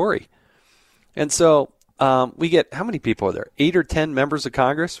the story. And so we get, how many people are there? 8 or 10 members of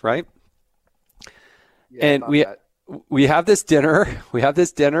Congress, right? Yeah, and we have this dinner.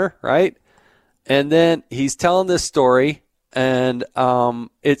 Right? And then he's telling this story, and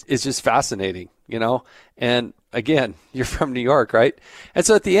it's just fascinating, And again, you're from New York, right? And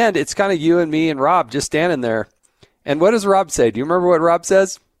so at the end, it's kind of you and me and Rob just standing there. And what does Rob say? Do you remember what Rob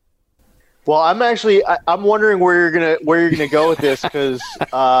says? Well, I'm wondering where you're gonna go with this, because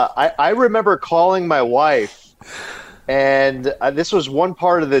I remember calling my wife. And this was one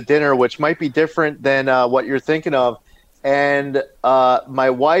part of the dinner, which might be different than what you're thinking of. And my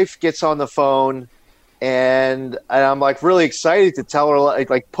wife gets on the phone, and I'm like really excited to tell her,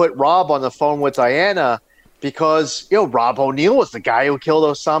 like put Rob on the phone with Diana, because Rob O'Neill was the guy who killed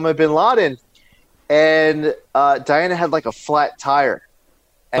Osama bin Laden, and Diana had like a flat tire,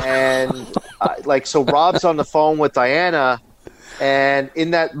 and so Rob's on the phone with Diana. And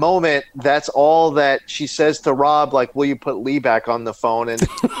in that moment, that's all that she says to Rob, like, will you put Lee back on the phone? And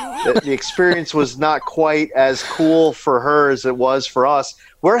the experience was not quite as cool for her as it was for us.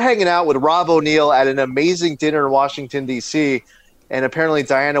 We're hanging out with Rob O'Neill at an amazing dinner in Washington, D.C., and apparently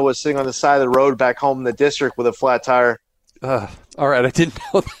Diana was sitting on the side of the road back home in the district with a flat tire. All right, I didn't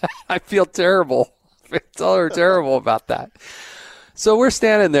know that. I feel terrible. I feel terrible about that. So we're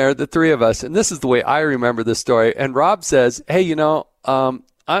standing there, the 3 of us, and this is the way I remember this story. And Rob says, hey,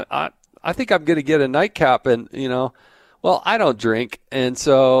 I think I'm going to get a nightcap. And, well, I don't drink. And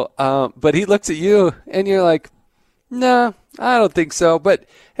so, but he looks at you, and you're like, no, I don't think so. But,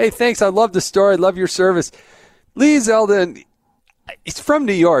 hey, thanks. I love the story. I love your service. Lee Zeldin, he's from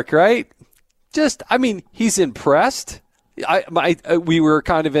New York, right? He's impressed. We were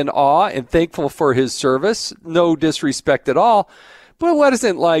kind of in awe and thankful for his service. No disrespect at all. But what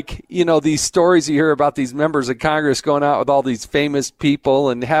isn't these stories you hear about these members of Congress going out with all these famous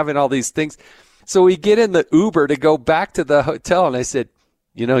people and having all these things? So we get in the Uber to go back to the hotel, and I said,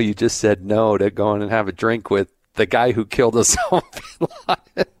 you just said no to going and have a drink with the guy who killed Osama bin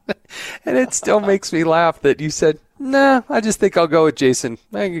Laden. And it still makes me laugh that you said, nah, I just think I'll go with Jason.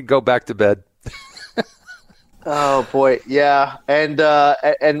 I can go back to bed. Oh boy, yeah, and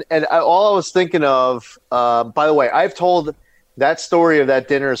all I was thinking of. By the way, I've told that story of that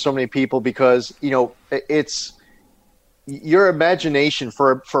dinner to so many people because it's your imagination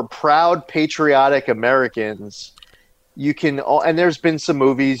for proud patriotic Americans. You can, and there's been some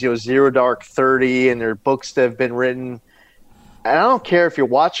movies, Zero Dark 30, and there are books that have been written. And I don't care if you're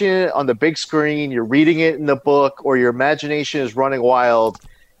watching it on the big screen, you're reading it in the book, or your imagination is running wild.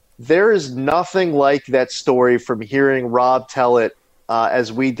 there is nothing like that story from hearing Rob tell it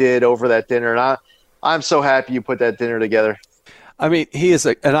as we did over that dinner. And I'm so happy you put that dinner together. I mean, he is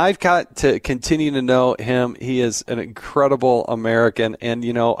and I've got to continue to know him. He is an incredible American and,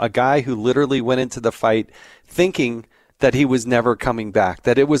 a guy who literally went into the fight thinking that he was never coming back,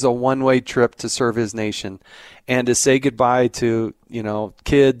 that it was a one-way trip to serve his nation and to say goodbye to,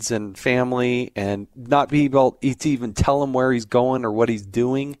 kids and family and not be able to even tell him where he's going or what he's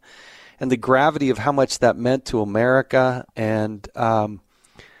doing and the gravity of how much that meant to America. And,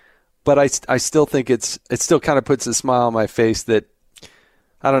 but I still think it still kind of puts a smile on my face that,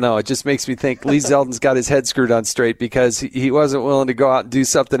 I don't know, it just makes me think Lee Zeldin's got his head screwed on straight because he wasn't willing to go out and do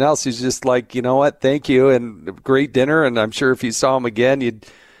something else. He's just like, you know what, thank you, and great dinner, and I'm sure if you saw him again,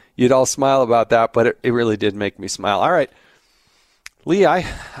 you'd all smile about that, but it really did make me smile. All right, Lee, I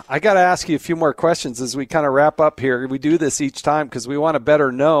got to ask you a few more questions as we kind of wrap up here. We do this each time because we want to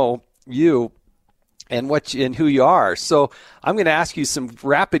better know you and who you are. So I'm going to ask you some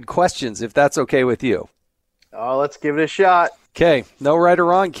rapid questions, if that's okay with you. Oh, let's give it a shot. Okay, no right or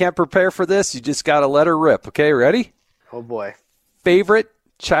wrong. Can't prepare for this. You just got to let her rip. Okay, ready? Oh, boy. Favorite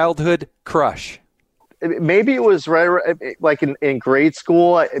childhood crush? Maybe it was like in grade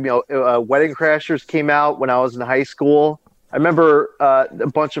school. Wedding Crashers came out when I was in high school. I remember a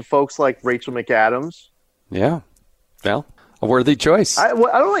bunch of folks like Rachel McAdams. Yeah, well, a worthy choice. I don't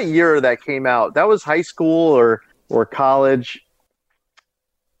know what year that came out. That was high school or college.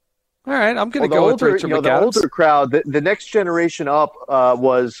 All right, I'm going to go with Rachel McAdams. The older crowd, the next generation up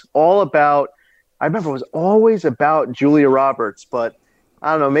was all about, I remember it was always about Julia Roberts, but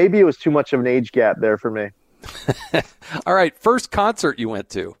I don't know, maybe it was too much of an age gap there for me. All right, first concert you went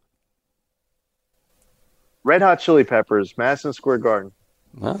to? Red Hot Chili Peppers, Madison Square Garden.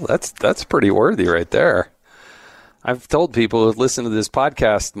 Well, that's pretty worthy right there. I've told people who listen to this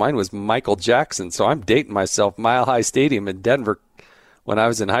podcast, mine was Michael Jackson, so I'm dating myself, Mile High Stadium in Denver when I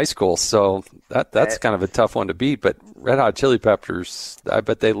was in high school. So that's kind of a tough one to beat, but Red Hot Chili Peppers, I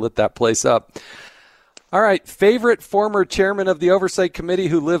bet they lit that place up. All right, favorite former chairman of the Oversight Committee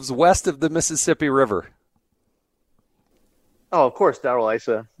who lives west of the Mississippi River? Oh, of course, Darrell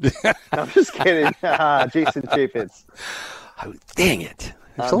Issa. I'm just kidding. Jason Chaffetz. Oh, dang it.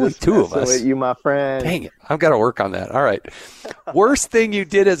 There's only two of us. With you, my friend. Dang it. I've got to work on that. All right. Worst thing you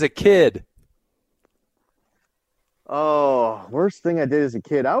did as a kid? Oh, worst thing I did as a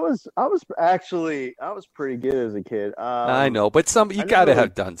kid. I was pretty good as a kid. I know, but you got to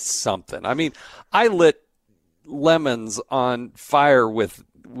have done something. I mean, I lit lemons on fire with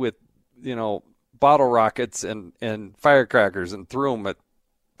bottle rockets and firecrackers and threw them at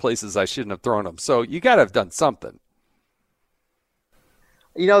places I shouldn't have thrown them. So you got to have done something.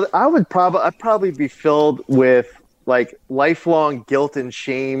 I'd probably be filled with like lifelong guilt and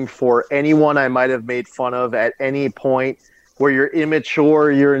shame for anyone I might have made fun of at any point where you're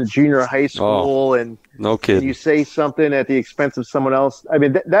immature, you're in junior high school, and no kidding. And you say something at the expense of someone else. I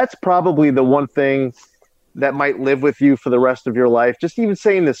mean, that's probably the one thing that might live with you for the rest of your life. Just even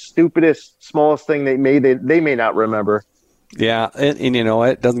saying the stupidest, smallest thing they may not remember. Yeah, and you know what?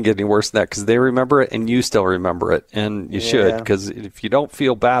 It doesn't get any worse than that because they remember it and you still remember it, and you should, because if you don't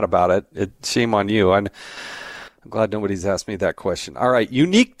feel bad about it, shame on you. I'm glad nobody's asked me that question. All right,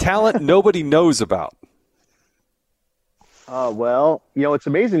 unique talent nobody knows about. Well, it's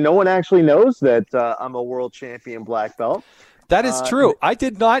amazing. No one actually knows that I'm a world champion black belt. That is true. I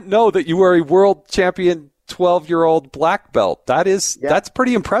did not know that you were a world champion 12-year-old black belt. That's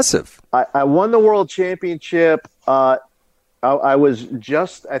pretty impressive. I won the world championship. I was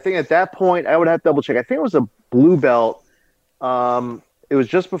I think at that point, I would have to double check. I think it was a blue belt. It was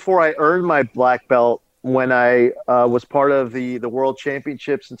just before I earned my black belt when I was part of the world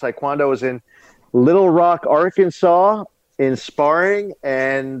championships in Taekwondo. I was in Little Rock, Arkansas in sparring,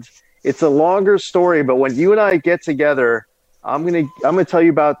 and it's a longer story, but when you and I get together, I'm gonna tell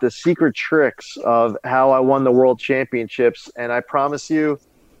you about the secret tricks of how I won the world championships, and I promise you,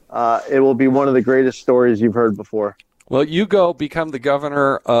 it will be one of the greatest stories you've heard before. Well, you go become the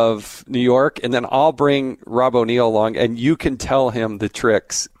governor of New York, and then I'll bring Rob O'Neill along, and you can tell him the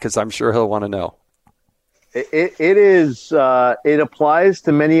tricks because I'm sure he'll want to know. It applies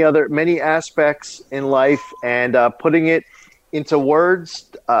to many aspects in life, and putting it into words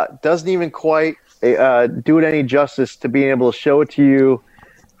doesn't even quite do it any justice to being able to show it to you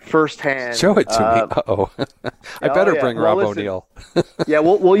firsthand. Show it to me. Uh-oh. I better bring Rob O'Neill. Yeah,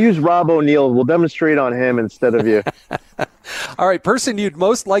 we'll use Rob O'Neill. We'll demonstrate on him instead of you. All right, person you'd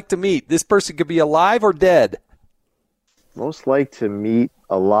most like to meet. This person could be alive or dead. Most like to meet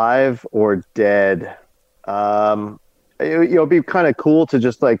alive or dead. it'd be kind of cool to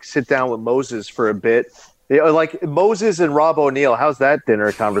just like sit down with Moses for a bit. Like Moses and Rob O'Neill. How's that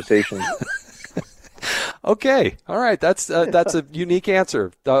dinner conversation? Okay, all right. That's a unique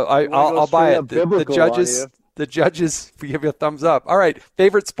answer. I'll buy it. The judges give you a thumbs up. All right,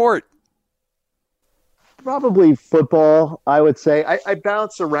 favorite sport? Probably football, I would say. I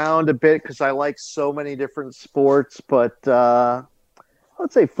bounce around a bit because I like so many different sports, but I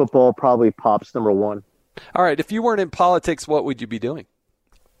would say football probably pops number one. All right, if you weren't in politics, what would you be doing?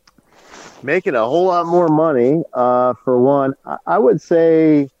 Making a whole lot more money, for one. I would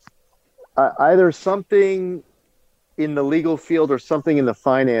say either something in the legal field or something in the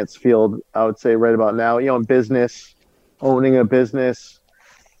finance field, I would say right about now, in business, owning a business.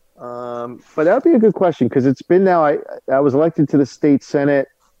 But that would be a good question because it's been now, I was elected to the state Senate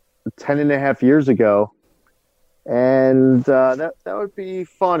 10 and a half years ago. And that would be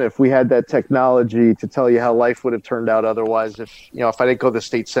fun if we had that technology to tell you how life would have turned out otherwise if I didn't go the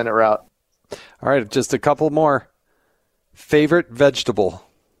state Senate route. All right, just a couple more. Favorite vegetable?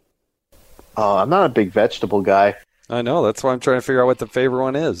 I'm not a big vegetable guy. I know. That's why I'm trying to figure out what the favorite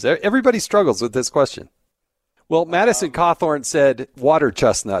one is. Everybody struggles with this question. Well, Madison Cawthorn said water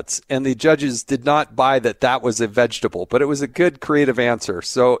chestnuts, and the judges did not buy that was a vegetable, but it was a good creative answer.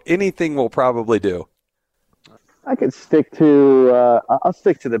 So anything will probably do. I could stick to I'll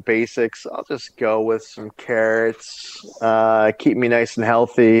stick to the basics. I'll just go with some carrots, keep me nice and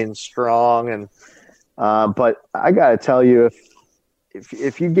healthy and strong. And but I gotta tell you,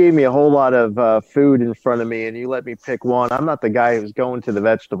 if you gave me a whole lot of food in front of me and you let me pick one, I'm not the guy who's going to the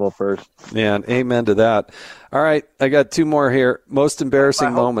vegetable first. Man, amen to that. All right, I got two more here. Most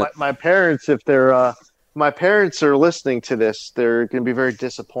embarrassing moment. My parents, if they're my parents are listening to this, they're going to be very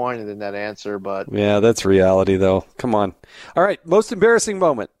disappointed in that answer. But yeah, that's reality, though. Come on. All right, most embarrassing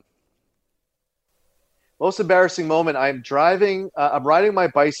moment. Most embarrassing moment. I'm riding my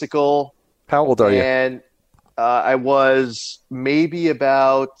bicycle. How old are you? And I was maybe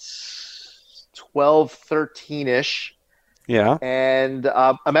about 12, 13-ish. Yeah. And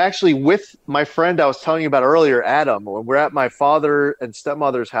I'm actually with my friend I was telling you about earlier, Adam. We're at my father and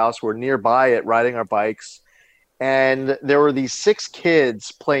stepmother's house. We're nearby it, riding our bikes. And there were these 6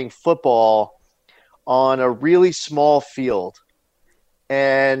 kids playing football on a really small field.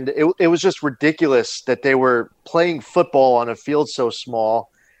 And it was just ridiculous that they were playing football on a field so small.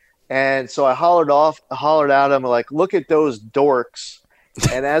 And so I hollered at them, like, look at those dorks.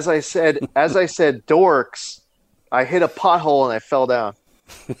 And as I said dorks, I hit a pothole and I fell down.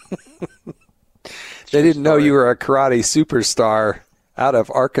 They didn't know you were a karate superstar out of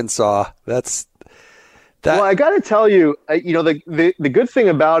Arkansas. That's that. Well, I got to tell you, the good thing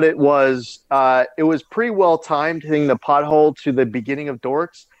about it was it was pretty well timed hitting the pothole to the beginning of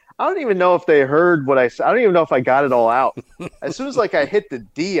dorks. I don't even know if they heard what I said. I don't even know if I got it all out. As soon as I hit the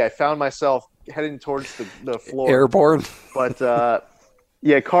D, I found myself heading towards the floor. Airborne. But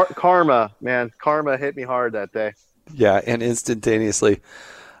yeah, karma, man. Karma hit me hard that day. Yeah, and instantaneously.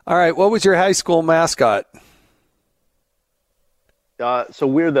 All right, what was your high school mascot? So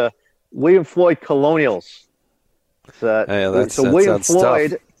we're the William Floyd Colonials. William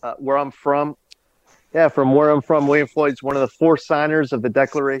Floyd, where I'm from. Yeah, from where I'm from, William Floyd's one of the 4 signers of the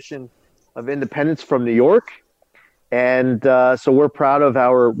Declaration of Independence from New York. And so we're proud of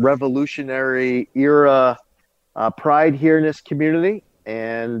our Revolutionary era pride here in this community.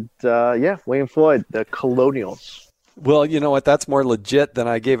 And, William Floyd, the Colonials. Well, you know what? That's more legit than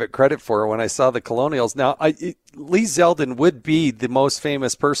I gave it credit for when I saw the Colonials. Now, Lee Zeldin would be the most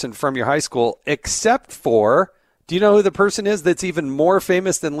famous person from your high school, except for, do you know who the person is that's even more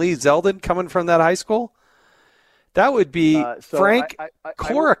famous than Lee Zeldin coming from that high school? That would be Frank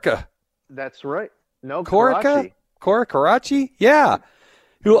Corica. That's right. No, Corica? Karachi? Yeah.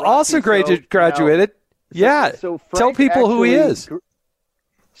 Who also graduated. Yeah. Tell people who he is.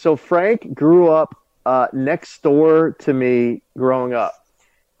 So Frank grew up next door to me growing up.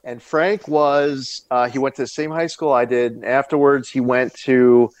 And Frank he went to the same high school I did. And afterwards, he went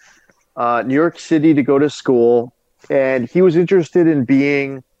to New York City to go to school. And he was interested in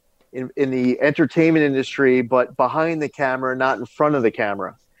being in the entertainment industry, but behind the camera, not in front of the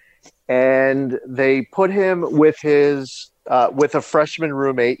camera. And they put him with with a freshman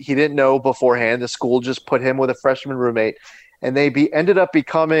roommate. He didn't know beforehand. The school just put him with a freshman roommate. And they ended up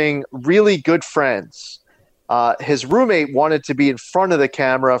becoming really good friends. His roommate wanted to be in front of the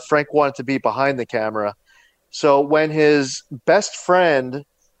camera. Frank wanted to be behind the camera. So when his best friend,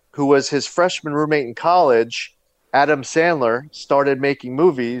 who was his freshman roommate in college, Adam Sandler, started making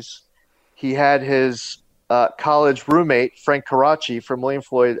movies, he had his college roommate, Frank Karachi from William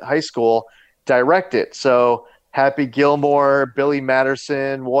Floyd High School, direct it. So Happy Gilmore, Billy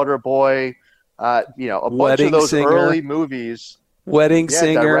Madison, Waterboy, a bunch Wedding of those Singer. early movies. Wedding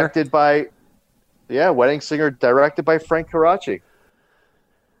Singer. Wedding Singer, directed by Frank Caracci.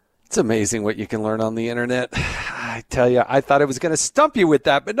 It's amazing what you can learn on the internet. I tell you, I thought I was going to stump you with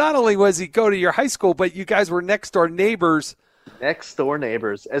that, but not only was he go to your high school, but you guys were next door neighbors. Next door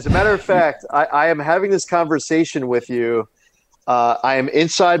neighbors. As a matter of fact, I am having this conversation with you. I am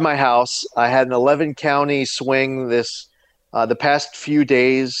inside my house. I had an 11-county swing the past few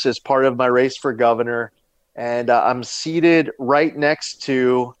days as part of my race for governor, and I'm seated right next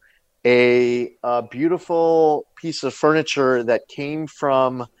to a beautiful piece of furniture that came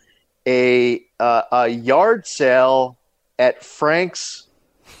from a yard sale at Frank's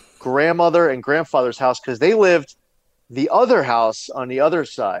grandmother and grandfather's house, because they lived the other house on the other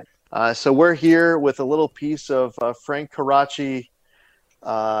side. So we're here with a little piece of Frank Caracci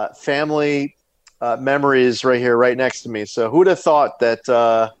family memories right here, right next to me. So who'd have thought that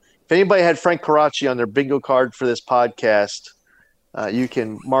if anybody had Frank Caracci on their bingo card for this podcast, you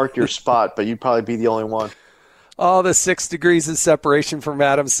can mark your spot, but you'd probably be the only one. Oh, the 6 degrees of separation from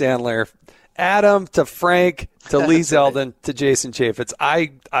Adam Sandler. Adam to Frank to Lee Zeldin to Jason Chaffetz.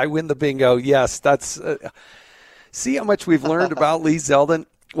 I win the bingo. Yes, that's see how much we've learned about Lee Zeldin.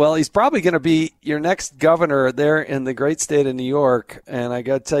 Well, he's probably going to be your next governor there in the great state of New York, and I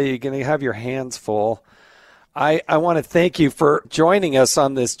got to tell you, you're going to have your hands full. I want to thank you for joining us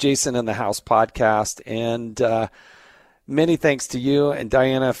on this Jason in the House podcast, and many thanks to you and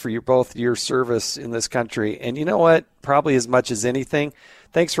Diana for both your service in this country. And you know what? Probably as much as anything,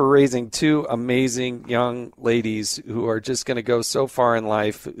 thanks for raising two amazing young ladies who are just going to go so far in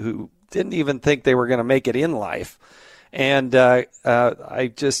life, who didn't even think they were going to make it in life. And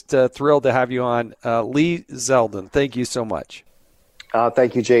I just thrilled to have you on. Lee Zeldin, thank you so much.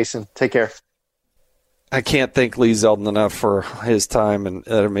 Thank you, Jason. Take care. I can't thank Lee Zeldin enough for his time and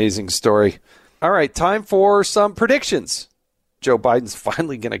that amazing story. All right, time for some predictions. Joe Biden's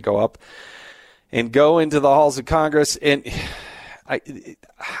finally going to go up and go into the halls of Congress. And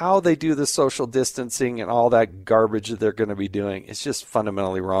how they do the social distancing and all that garbage that they're going to be doing, it's just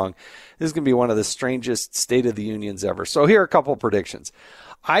fundamentally wrong. This is going to be one of the strangest State of the Unions ever. So here are a couple of predictions.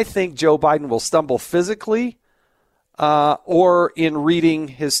 I think Joe Biden will stumble physically or in reading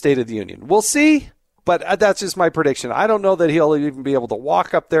his State of the Union. We'll see, but that's just my prediction. I don't know that he'll even be able to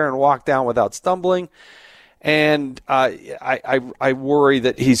walk up there and walk down without stumbling. And I worry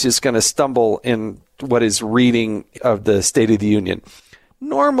that he's just going to stumble in what is reading of the State of the Union.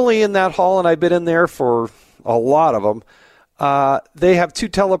 Normally in that hall, and I've been in there for a lot of them, they have two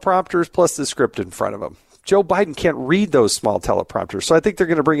teleprompters plus the script in front of them. Joe Biden can't read those small teleprompters, so I think they're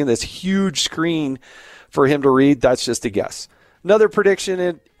going to bring in this huge screen for him to read. That's just a guess. Another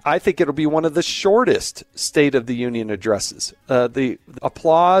prediction, I think it'll be one of the shortest State of the Union addresses. The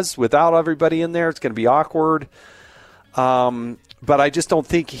applause without everybody in there, it's going to be awkward. But I just don't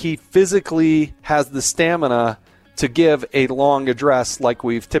think he physically has the stamina to give a long address like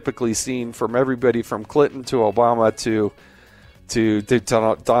we've typically seen from everybody from Clinton to Obama to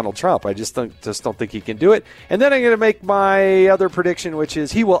Donald Trump. I just don't think he can do it. And then I'm going to make my other prediction, which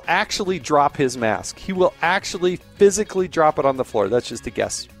is he will actually drop his mask. He will actually physically drop it on the floor. That's just a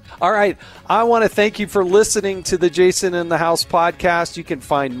guess. All right. I want to thank you for listening to the Jason in the House podcast. You can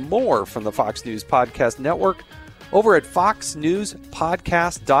find more from the Fox News Podcast Network over at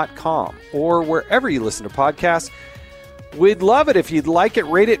foxnewspodcast.com or wherever you listen to podcasts. We'd love it if you'd like it,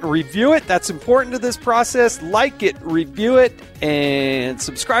 rate it, and review it. That's important to this process. Like it, review it, and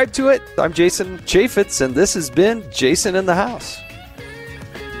subscribe to it. I'm Jason Chaffetz, and this has been Jason in the House.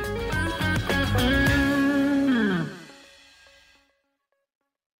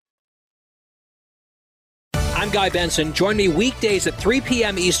 I'm Guy Benson. Join me weekdays at 3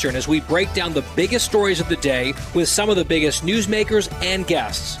 p.m. Eastern as we break down the biggest stories of the day with some of the biggest newsmakers and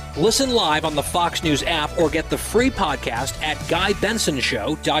guests. Listen live on the Fox News app or get the free podcast at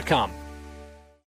GuyBensonShow.com.